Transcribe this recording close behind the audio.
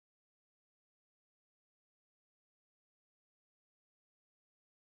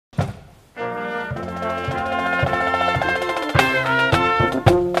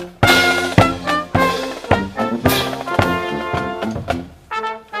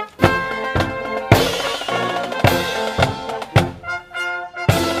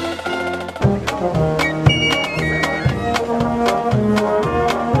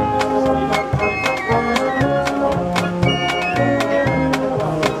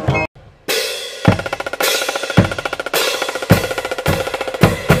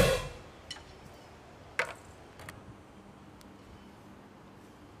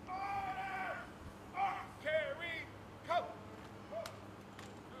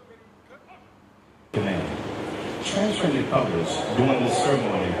Transferring the colors during this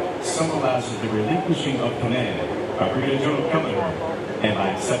ceremony symbolizes the relinquishing of command by Brigadier General Kelliher, and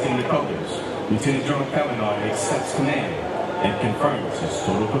by accepting the colors, Lieutenant General Cavanaugh accepts command and confirms his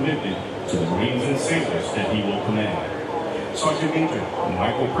total commitment to the Marines and sailors that he will command. Sergeant Major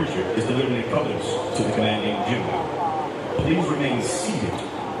Michael Pritchard is delivering the colors to the commanding general. Please remain seated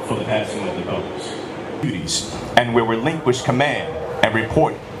for the passing of the colors. Duties and will relinquish command and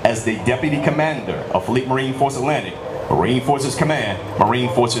report as the Deputy Commander of Fleet Marine Force Atlantic, Marine Forces Command, Marine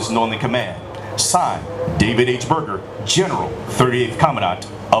Forces Northern Command. Signed, David H. Berger, General, 38th Commandant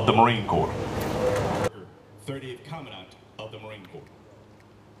of the Marine Corps. 38th Commandant of the Marine Corps.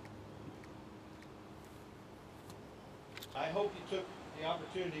 I hope you took the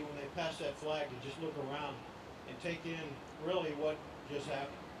opportunity when they passed that flag to just look around and take in really what just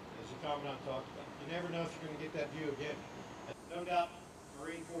happened, as the Commandant talked about. You never know if you're going to get that view again. No doubt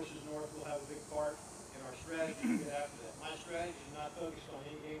Marine Forces North will have a big part in our strategy to get after that. My strategy is not focused on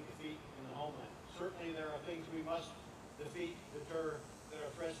in-game defeat in the homeland. Certainly there are things we must defeat, deter, that are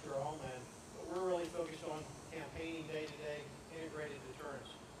threats to our homeland, but we're really focused on campaigning day-to-day, integrated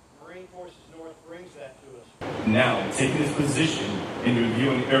deterrence. Marine Forces North brings that to us. Now, taking his position in the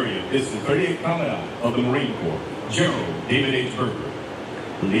reviewing area is the 38th Commandant of the Marine Corps, General David H. Berger.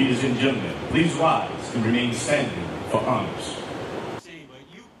 Ladies and gentlemen, please rise and remain standing for honors. But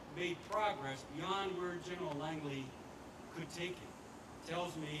you made progress beyond where General Langley could take it.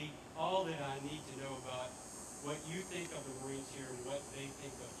 Tells me all that I need to know about what you think of the Marines here and what they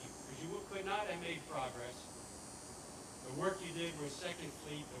think of you. Because you could not have made progress. The work you did with 2nd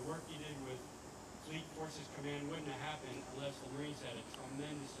Fleet, the work you did with Fleet Forces Command wouldn't have happened unless the Marines had a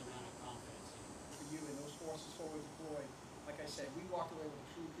tremendous amount of confidence in you. For you and those forces forward deployed, like I said, we walked away with a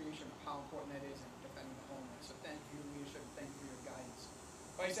true appreciation of how important that is in defending the homeland. So thank you for your leadership and thank you for your guidance.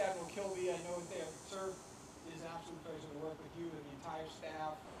 Vice Admiral Kilby, I know that they have served. It is an absolute pleasure to work with you and the entire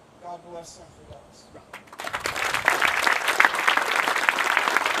staff. God bless them for those.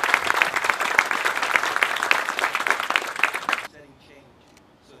 Setting change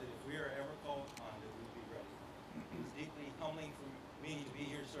so that if we are ever called upon, that we be ready. It's deeply humbling for me to be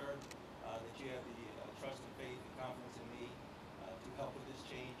here, sir, that you have the trust and faith and confidence in me to help with this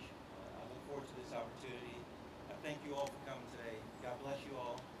change. I look forward to this opportunity. I thank you all for coming today. God bless you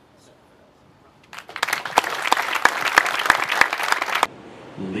all.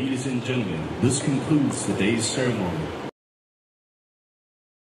 Ladies and gentlemen, this concludes today's ceremony.